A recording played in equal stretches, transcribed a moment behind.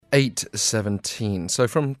8:17. So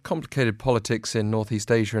from complicated politics in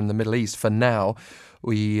Northeast Asia and the Middle East, for now,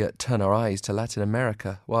 we turn our eyes to Latin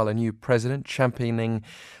America, while a new president championing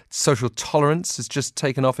social tolerance has just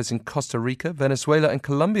taken office in Costa Rica. Venezuela and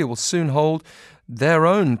Colombia will soon hold their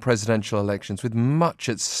own presidential elections with much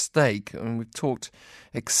at stake. And we've talked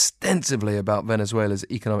extensively about Venezuela's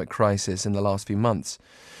economic crisis in the last few months.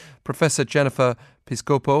 Professor Jennifer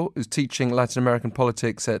Piscopo, who's teaching Latin American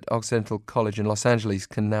politics at Occidental College in Los Angeles,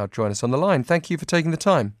 can now join us on the line. Thank you for taking the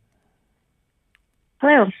time.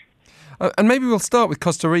 Hello. And maybe we'll start with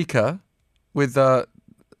Costa Rica, with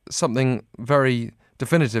something very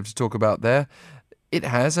definitive to talk about there. It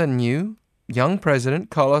has a new young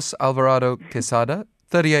president, Carlos Alvarado Quesada,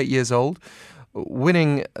 38 years old,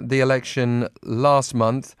 winning the election last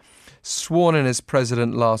month, sworn in as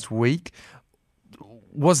president last week.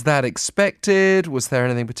 Was that expected? Was there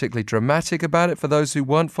anything particularly dramatic about it for those who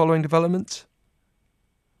weren't following developments?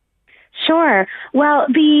 Sure. Well,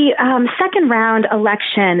 the second round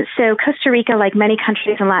election, so Costa Rica, like many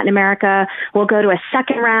countries in Latin America, will go to a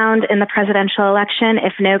second round in the presidential election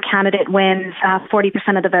if no candidate wins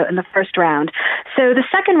 40% of the vote in the first round. So the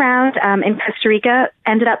second round in Costa Rica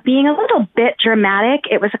ended up being a little bit dramatic.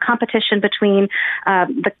 It was a competition between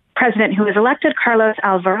the president who was elected, Carlos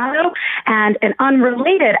Alvarado, and an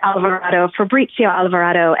unrelated Alvarado, Fabrizio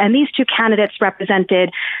Alvarado. And these two candidates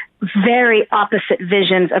represented very opposite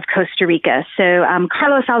visions of Costa Rica. So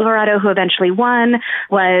Carlos Alvarado, who eventually won,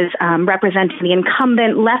 was representing the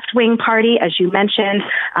incumbent left-wing party, as you mentioned,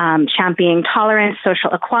 championing tolerance,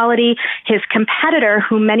 social equality. His competitor,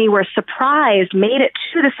 who many were surprised made it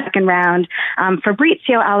to the second round,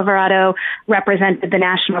 Fabrizio Alvarado, represented the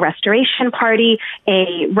National Restoration Party,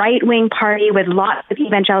 a right-wing party with lots of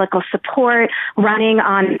evangelical support, running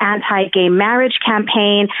on an anti-gay marriage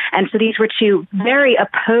campaign. And so these were two very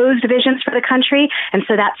opposed visions for the country. And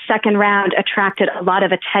so that second round attracted a lot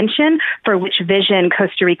of attention for which vision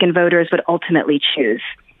Costa Rican voters would ultimately choose.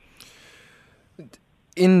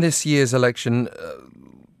 In this year's election,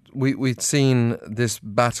 we'd seen this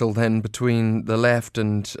battle then between the left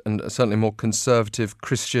and certainly more conservative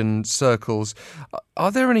Christian circles.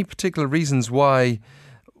 Are there any particular reasons why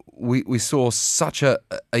we saw such a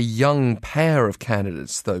young pair of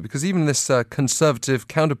candidates, though? Because even this conservative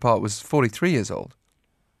counterpart was 43 years old.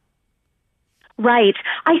 Right.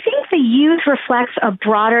 I think the youth reflects a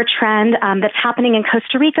broader trend that's happening in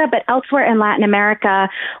Costa Rica, but elsewhere in Latin America,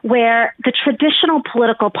 where the traditional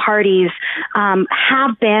political parties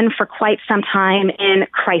have been for quite some time in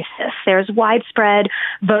crisis. There's widespread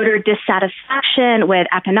voter dissatisfaction with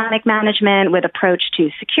economic management, with approach to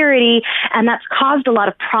security, and that's caused a lot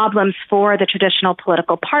of problems for the traditional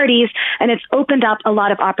political parties, and it's opened up a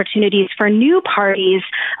lot of opportunities for new parties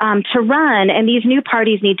to run, and these new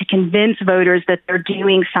parties need to convince voters that they're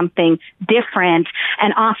doing something different.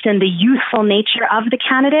 And often the youthful nature of the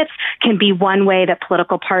candidates can be one way that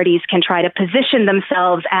political parties can try to position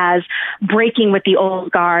themselves as breaking with the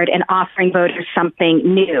old guard and offering voters something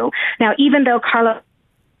new. Now, even though Carlos...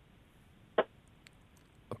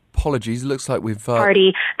 Apologies, looks like we've...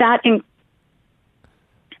 Party, that... I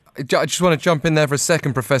just want to jump in there for a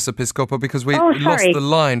second, Professor Piscopo, because we lost the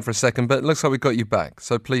line for a second, but it looks like we got you back.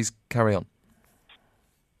 So please carry on.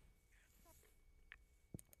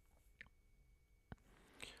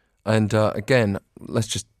 And again, let's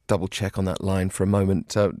just double check on that line for a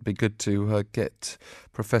moment. It'd be good to get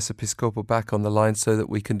Professor Piscopo back on the line so that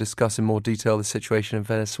we can discuss in more detail the situation in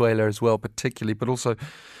Venezuela as well, particularly, but also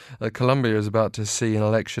Colombia is about to see an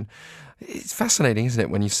election. It's fascinating, isn't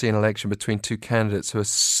it, when you see an election between two candidates who are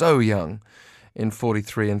so young, in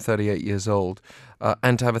 43 and 38 years old,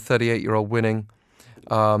 and to have a 38-year-old winning,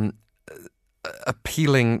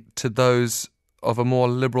 appealing to those of a more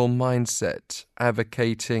liberal mindset,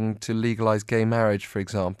 advocating to legalize gay marriage, for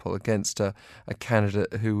example, against a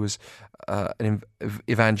candidate who was an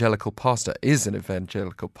evangelical pastor, is an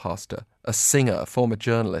evangelical pastor, a singer, a former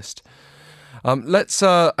journalist. Let's,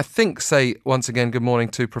 I think, say once again good morning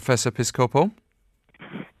to Professor Piscopo.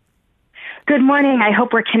 Good morning. I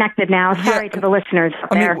hope we're connected now. Sorry to the listeners out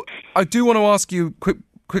there. I do want to ask you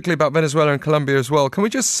quickly about Venezuela and Colombia as well. Can we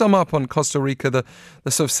just sum up on Costa Rica the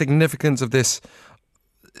sort of significance of this,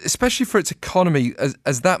 especially for its economy,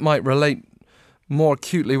 as that might relate more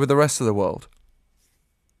acutely with the rest of the world?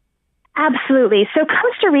 Absolutely. So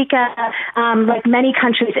Costa Rica, like many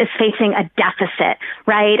countries, is facing a deficit,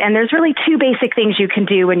 right? And there's really two basic things you can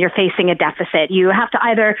do when you're facing a deficit. You have to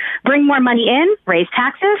either bring more money in, raise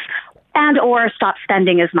taxes, and or stop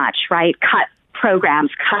spending as much, right? Cut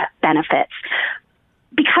programs, cut benefits.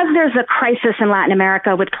 because there's a crisis in Latin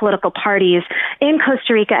America with political parties, in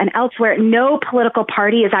Costa Rica and elsewhere, no political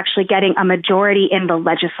party is actually getting a majority in the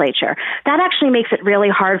legislature. That actually makes it really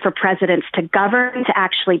hard for presidents to govern, to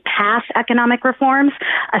actually pass economic reforms,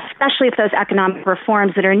 especially if those economic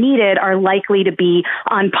reforms that are needed are likely to be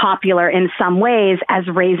unpopular in some ways, as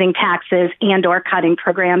raising taxes and or cutting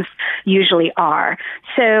programs usually are.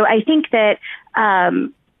 So I think that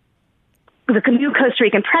the new Costa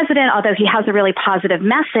Rican president, although he has a really positive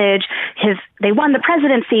message, they won the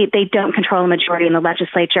presidency, they don't control a majority in the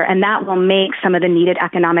legislature, and that will make some of the needed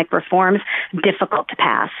economic reforms difficult to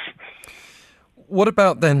pass. What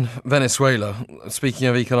about then Venezuela? Speaking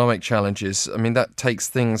of economic challenges, I mean, that takes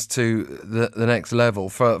things to the next level.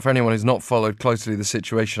 For anyone who's not followed closely the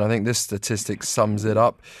situation, I think this statistic sums it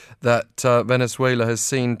up, that Venezuela has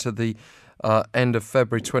seen to the end of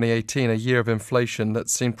February 2018, a year of inflation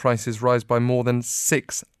that's seen prices rise by more than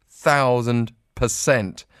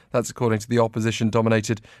 6,000%. That's according to the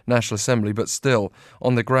opposition-dominated National Assembly. But still,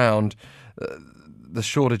 on the ground, the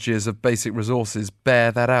shortages of basic resources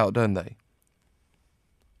bear that out, don't they?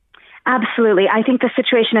 Absolutely. I think the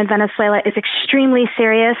situation in Venezuela is extremely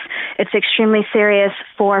serious. It's extremely serious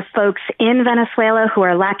for folks in Venezuela who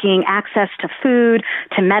are lacking access to food,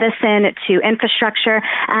 to medicine, to infrastructure.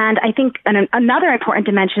 And I think another important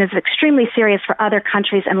dimension is extremely serious for other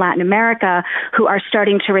countries in Latin America who are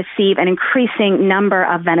starting to receive an increasing number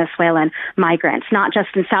of Venezuelan migrants, not just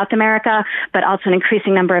in South America, but also an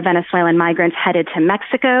increasing number of Venezuelan migrants headed to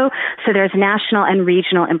Mexico. So there's national and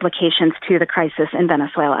regional implications to the crisis in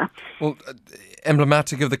Venezuela. Well,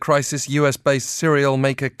 emblematic of the crisis, US-based cereal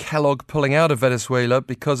maker Kellogg pulling out of Venezuela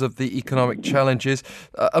because of the economic challenges.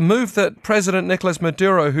 A move that President Nicolas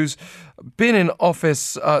Maduro, who's been in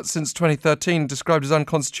office since 2013, described as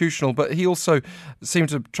unconstitutional, but he also seemed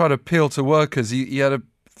to try to appeal to workers. He had a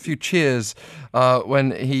few cheers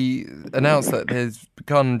when he announced that there's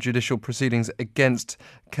begun judicial proceedings against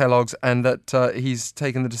Kellogg's and that he's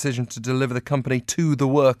taken the decision to deliver the company to the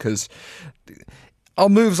workers. Are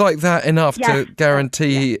moves like that enough to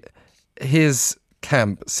guarantee his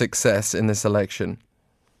camp success in this election?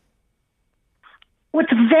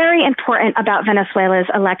 What's very important about Venezuela's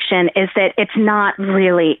election is that it's not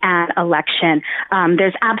really an election.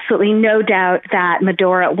 There's absolutely no doubt that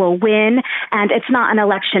Maduro will win, and it's not an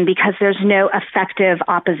election because there's no effective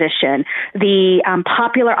opposition. The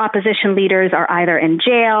popular opposition leaders are either in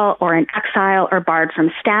jail or in exile or barred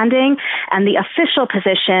from standing, and the official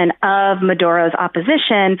position of Maduro's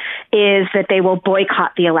opposition is that they will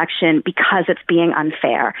boycott the election because it's being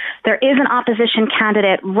unfair. There is an opposition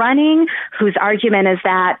candidate running whose argument is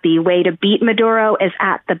that the way to beat Maduro is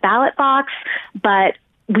at the ballot box, but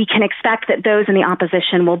we can expect that those in the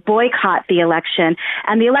opposition will boycott the election,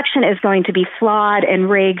 and the election is going to be flawed and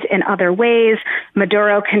rigged in other ways.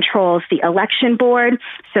 Maduro controls the election board,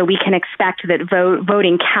 so we can expect that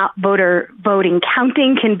voting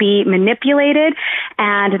counting can be manipulated.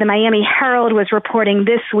 And the Miami Herald was reporting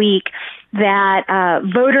this week that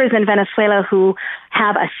voters in Venezuela who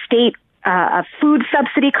have a food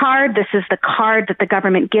subsidy card. This is the card that the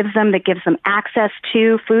government gives them that gives them access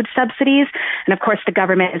to food subsidies. And of course, the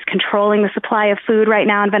government is controlling the supply of food right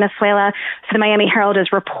now in Venezuela. So the Miami Herald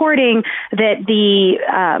is reporting that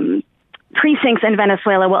the precincts in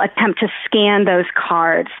Venezuela will attempt to scan those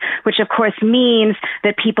cards, which of course means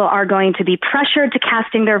that people are going to be pressured to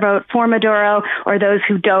casting their vote for Maduro, or those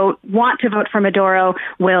who don't want to vote for Maduro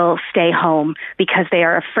will stay home because they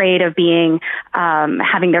are afraid of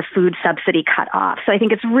having their food subsidy cut off. So I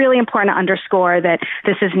think it's really important to underscore that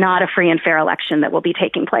this is not a free and fair election that will be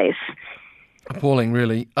taking place. Appalling,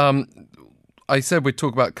 really. I said we'd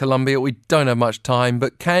talk about Colombia. We don't have much time,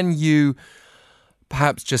 but can you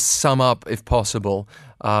perhaps just sum up, if possible,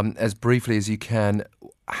 as briefly as you can,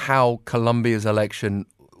 how Colombia's election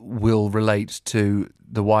will relate to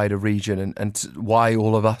the wider region and why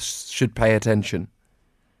all of us should pay attention?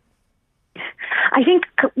 I think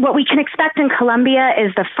what we can expect in Colombia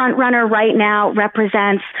is the front runner right now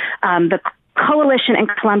represents the coalition in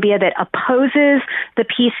Colombia that opposes the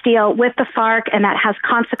peace deal with the FARC, and that has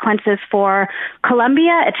consequences for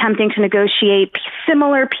Colombia attempting to negotiate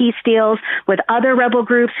similar peace deals with other rebel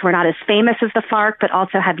groups who are not as famous as the FARC, but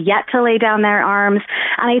also have yet to lay down their arms.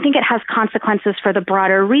 And I think it has consequences for the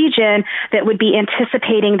broader region that would be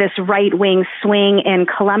anticipating this right-wing swing in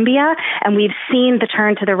Colombia. And we've seen the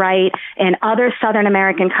turn to the right in other Southern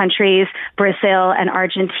American countries, Brazil and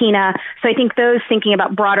Argentina. So I think those thinking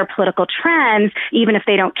about broader political trends, even if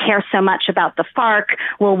they don't care so much about the FARC,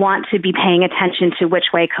 will want to be paying attention to which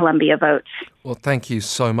way Colombia votes. Well, thank you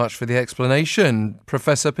so much for the explanation,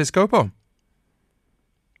 Professor Piscopo.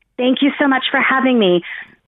 Thank you so much for having me.